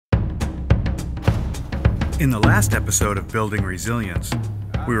In the last episode of Building Resilience,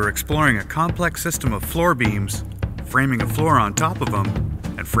 we were exploring a complex system of floor beams, framing a floor on top of them,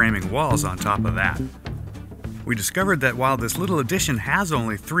 and framing walls on top of that. We discovered that while this little addition has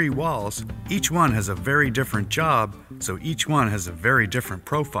only 3 walls, each one has a very different job, so each one has a very different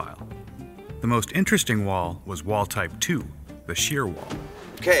profile. The most interesting wall was wall type 2, the shear wall.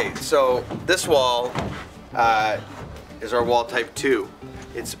 Okay, so this wall is our wall type 2.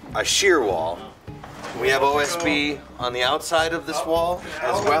 It's a shear wall. We have OSB on the outside of this wall,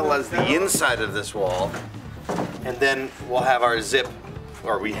 as well as the inside of this wall. And then we'll have our zip,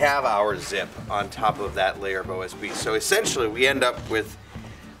 or we have our zip on top of that layer of OSB. So essentially we end up with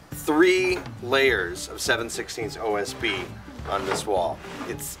 3 layers of 7/16 OSB on this wall.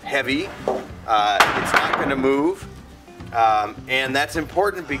 It's heavy, it's not gonna move, and that's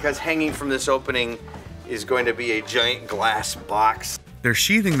important because hanging from this opening is going to be a giant glass box. They're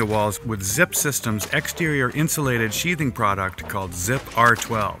sheathing the walls with Zip Systems' exterior insulated sheathing product called Zip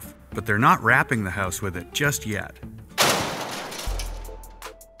R12, but they're not wrapping the house with it just yet.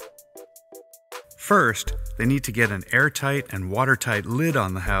 First, they need to get an airtight and watertight lid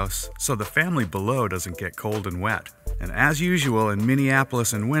on the house so the family below doesn't get cold and wet. And as usual in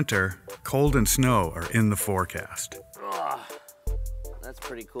Minneapolis in winter, cold and snow are in the forecast. Oh, that's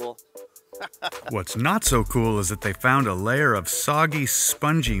pretty cool. What's not so cool is that they found a layer of soggy,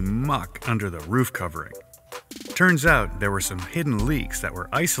 spongy muck under the roof covering. Turns out there were some hidden leaks that were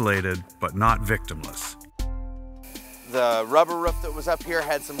isolated but not victimless. The rubber roof that was up here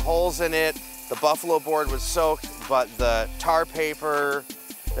had some holes in it. The buffalo board was soaked, but the tar paper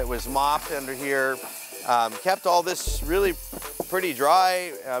that was mopped under here kept all this really pretty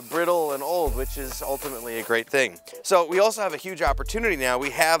dry, brittle, and old, which is ultimately a great thing. So we also have a huge opportunity now.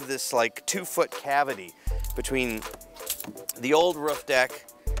 We have this like 2-foot cavity between the old roof deck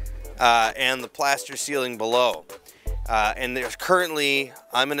and the plaster ceiling below. And there's currently,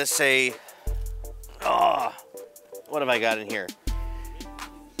 I'm gonna say, what have I got in here?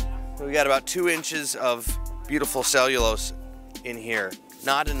 We got about 2 inches of beautiful cellulose in here.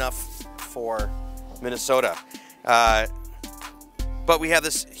 Not enough for Minnesota. But we have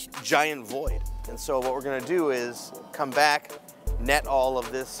this giant void. And so what we're gonna do is come back, net all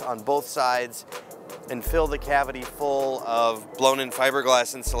of this on both sides, and fill the cavity full of blown-in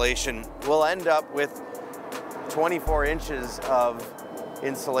fiberglass insulation. We'll end up with 24 inches of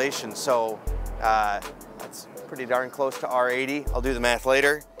insulation. So that's pretty darn close to R80. I'll do the math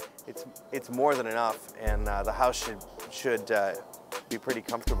later. It's more than enough, and the house should be pretty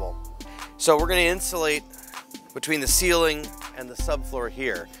comfortable. So we're gonna insulate between the ceiling and the subfloor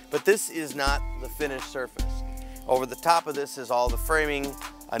here, but this is not the finished surface. Over the top of this is all the framing,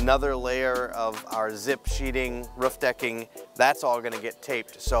 another layer of our zip sheeting, roof decking. That's all gonna get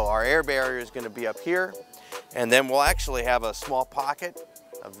taped. So our air barrier is gonna be up here, and then we'll actually have a small pocket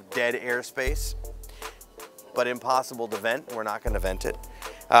of dead airspace, but impossible to vent. We're not gonna vent it.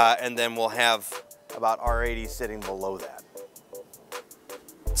 And then we'll have about R80 sitting below that.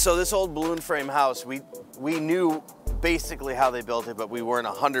 So this old balloon frame house, we knew basically how they built it, but we weren't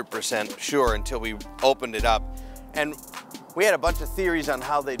 100% sure until we opened it up. And we had a bunch of theories on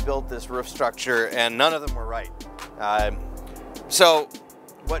how they built this roof structure, and none of them were right. So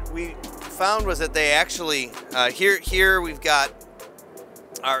what we found was that they actually, here we've got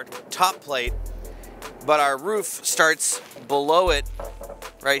our top plate, but our roof starts below it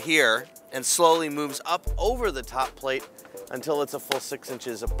right here and slowly moves up over the top plate until it's a full 6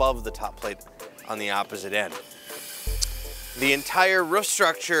 inches above the top plate on the opposite end. The entire roof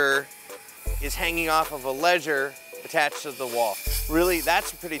structure is hanging off of a ledger attached to the wall. Really,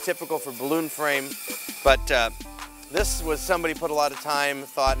 that's pretty typical for balloon frame, but this was somebody put a lot of time,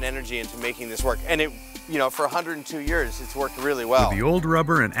 thought, and energy into making this work. And it, you know, for 102 years, it's worked really well. With the old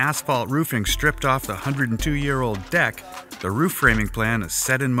rubber and asphalt roofing stripped off the 102-year-old deck, the roof framing plan is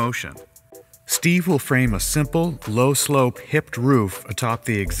set in motion. Steve will frame a simple, low-slope, hipped roof atop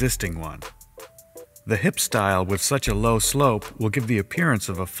the existing one. The hip style with such a low slope will give the appearance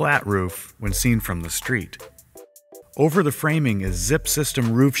of a flat roof when seen from the street. Over the framing is Zip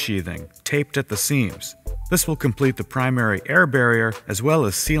System roof sheathing, taped at the seams. This will complete the primary air barrier as well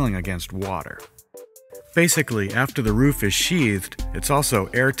as sealing against water. Basically, after the roof is sheathed, it's also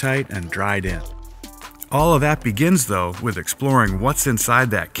airtight and dried in. All of that begins, though, with exploring what's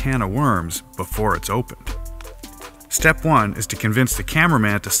inside that can of worms before it's opened. Step 1 is to convince the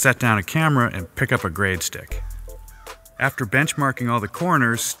cameraman to set down a camera and pick up a grade stick. After benchmarking all the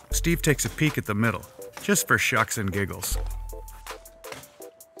corners, Steve takes a peek at the middle, just for shucks and giggles.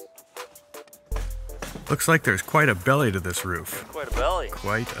 Looks like there's quite a belly to this roof. Quite a belly.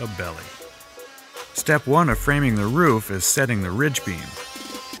 Quite a belly. Step 1 of framing the roof is setting the ridge beam.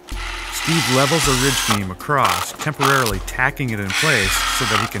 Steve levels the ridge beam across, temporarily tacking it in place so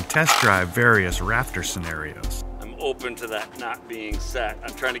that he can test drive various rafter scenarios. I'm open to that not being set.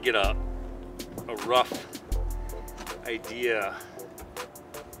 I'm trying to get a rough idea.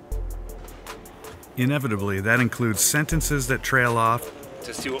 Inevitably, that includes sentences that trail off,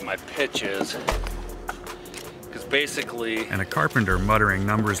 To see what my pitch is. Because basically... and a carpenter muttering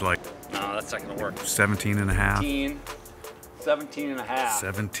numbers like, no, that's not gonna work. 17 and a half. 17 and a half.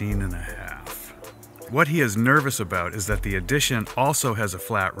 17 and a half. What he is nervous about is that the addition also has a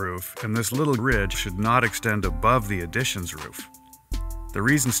flat roof, and this little ridge should not extend above the addition's roof. The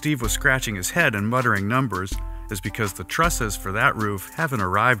reason Steve was scratching his head and muttering numbers is because the trusses for that roof haven't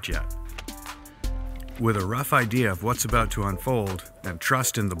arrived yet. With a rough idea of what's about to unfold and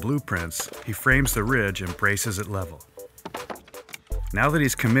trust in the blueprints, he frames the ridge and braces it level. Now that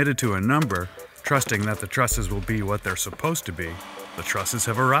he's committed to a number, trusting that the trusses will be what they're supposed to be, the trusses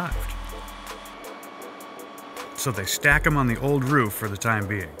have arrived. So they stack them on the old roof for the time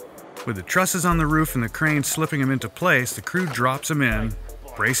being. With the trusses on the roof and the crane slipping them into place, the crew drops them in,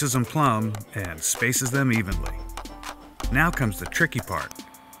 braces them plumb, and spaces them evenly. Now comes the tricky part,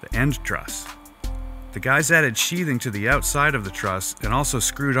 the end truss. The guys added sheathing to the outside of the truss and also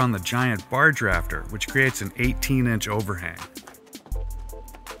screwed on the giant barge rafter, which creates an 18-inch overhang.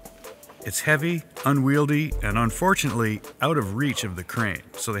 It's heavy, unwieldy, and unfortunately out of reach of the crane,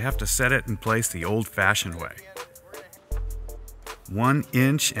 so they have to set it in place the old-fashioned way. 1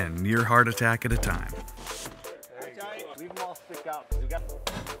 inch and near heart attack at a time.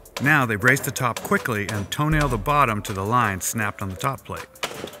 Now they brace the top quickly and toenail the bottom to the line snapped on the top plate.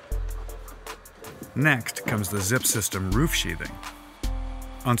 Next comes the zip system roof sheathing.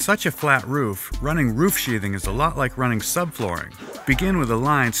 On such a flat roof, running roof sheathing is a lot like running subflooring. Begin with a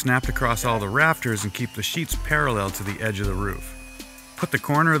line snapped across all the rafters and keep the sheets parallel to the edge of the roof. Put the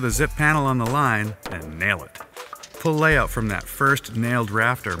corner of the zip panel on the line and nail it. Pull layout from that first nailed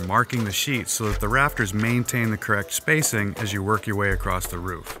rafter, marking the sheets so that the rafters maintain the correct spacing as you work your way across the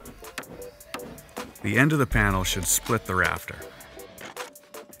roof. The end of the panel should split the rafter.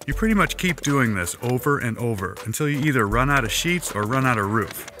 You pretty much keep doing this over and over until you either run out of sheets or run out of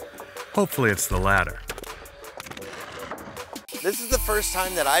roof. Hopefully it's the latter. This is the first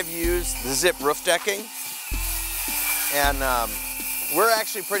time that I've used the zip roof decking, and we're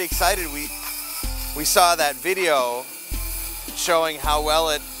actually pretty excited. We saw that video showing how well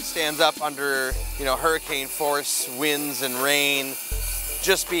it stands up under, you know, hurricane force, winds and rain,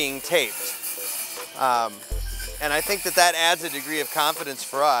 just being taped. And I think that that adds a degree of confidence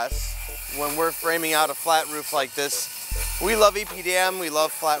for us when we're framing out a flat roof like this. We love EPDM, we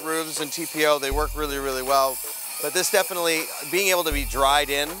love flat roofs and TPO, they work really, really well. But this definitely, being able to be dried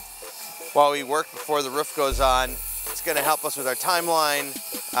in while we work before the roof goes on, it's gonna help us with our timeline.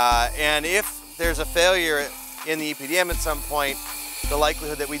 And if there's a failure in the EPDM at some point, the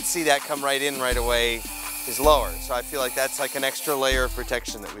likelihood that we'd see that come right in right away is lower. So I feel like that's like an extra layer of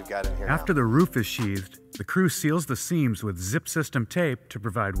protection that we've got in here After the roof is sheathed, the crew seals the seams with zip system tape to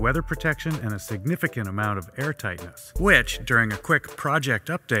provide weather protection and a significant amount of airtightness, which, during a quick project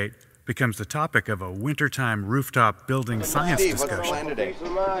update, becomes the topic of a wintertime rooftop building science Steve, discussion. what's the plan today?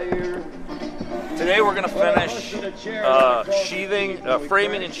 Today we're going to finish sheathing,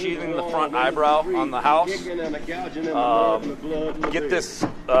 framing and sheathing the front eyebrow on the house. Get this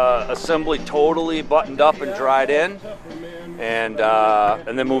assembly totally buttoned up and dried in, and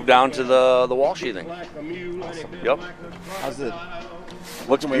then move down to the wall sheathing. Awesome. Yep. How's it?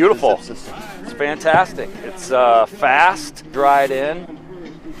 Looks beautiful. It's fantastic. It's fast, dried in.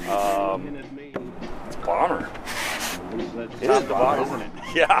 It's a bomber. It is a bomber, isn't it?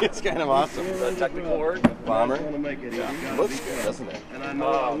 Yeah. It's kind of awesome. The technical word? Bomber. Yeah. Looks good, doesn't it?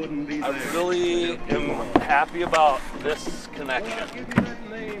 I really am happy about this connection.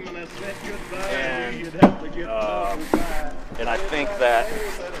 And I think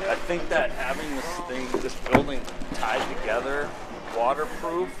that having this building tied together,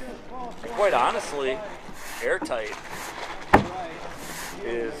 waterproof, and quite honestly, airtight,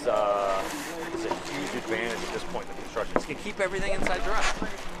 is a huge advantage at this point in the construction. You can keep everything inside dry.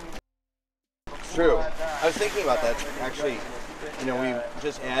 It's true. I was thinking about that actually. You know, we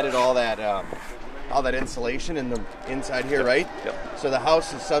just added all that insulation in the inside here, right? Yep. So the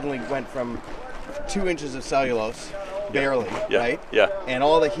house has suddenly went from 2 inches of cellulose, barely, right? Yeah. And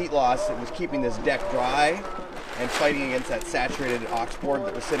all the heat loss, it was keeping this deck dry and fighting against that saturated ox board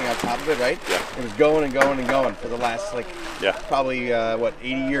that was sitting on top of it, right? Yeah. It was going and going and going for the last, probably, 80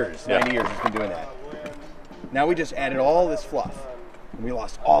 years, 90 years it's been doing that. Now we just added all this fluff. We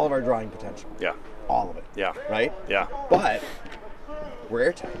lost all of our drawing potential. Yeah. All of it. Yeah. Right? Yeah. But we're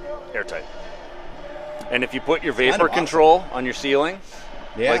airtight. Airtight. And if you put your vapor control on your ceiling,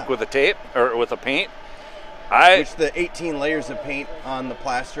 like with a tape or with a paint, which the 18 layers of paint on the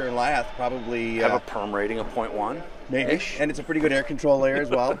plaster and lath probably have a perm rating of 0.1. Maybe. And it's a pretty good air control layer as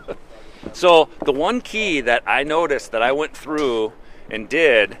well. So the one key that I noticed that I went through and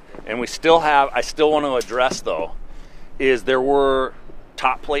did, and I still want to address though, is there were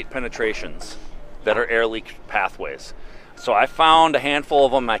top plate penetrations that are air leak pathways. So I found a handful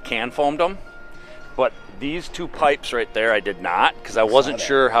of them, I can foamed them, but these two pipes right there I did not, because I wasn't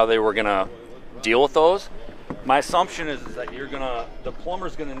sure how they were gonna deal with those. My assumption is that the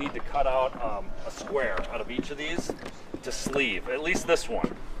plumber's gonna need to cut out a square out of each of these to sleeve, at least this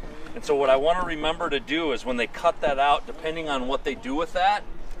one. And so what I want to remember to do is when they cut that out, depending on what they do with that,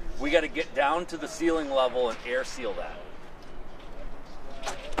 we got to get down to the ceiling level and air seal that.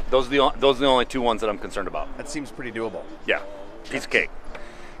 Those are the only two ones that I'm concerned about. That seems pretty doable. Yeah, piece of cake.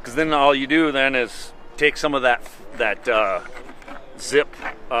 Because then all you do then is take some of that zip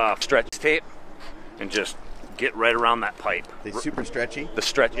stretch tape and just get right around that pipe. They're super stretchy. The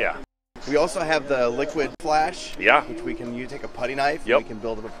stretch, yeah. We also have the liquid flash, yeah, which we can take a putty knife, yep, and we can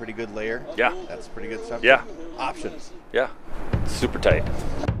build up a pretty good layer. Yeah. That's pretty good stuff. Yeah. Options. Yeah. Super tight.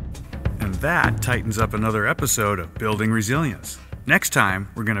 And that tightens up another episode of Building Resilience. Next time,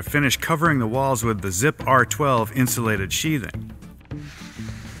 we're going to finish covering the walls with the Zip R12 insulated sheathing.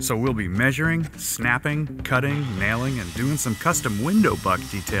 So we'll be measuring, snapping, cutting, nailing, and doing some custom window buck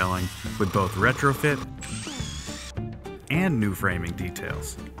detailing with both retrofit and new framing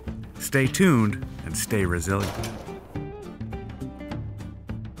details. Stay tuned and stay resilient.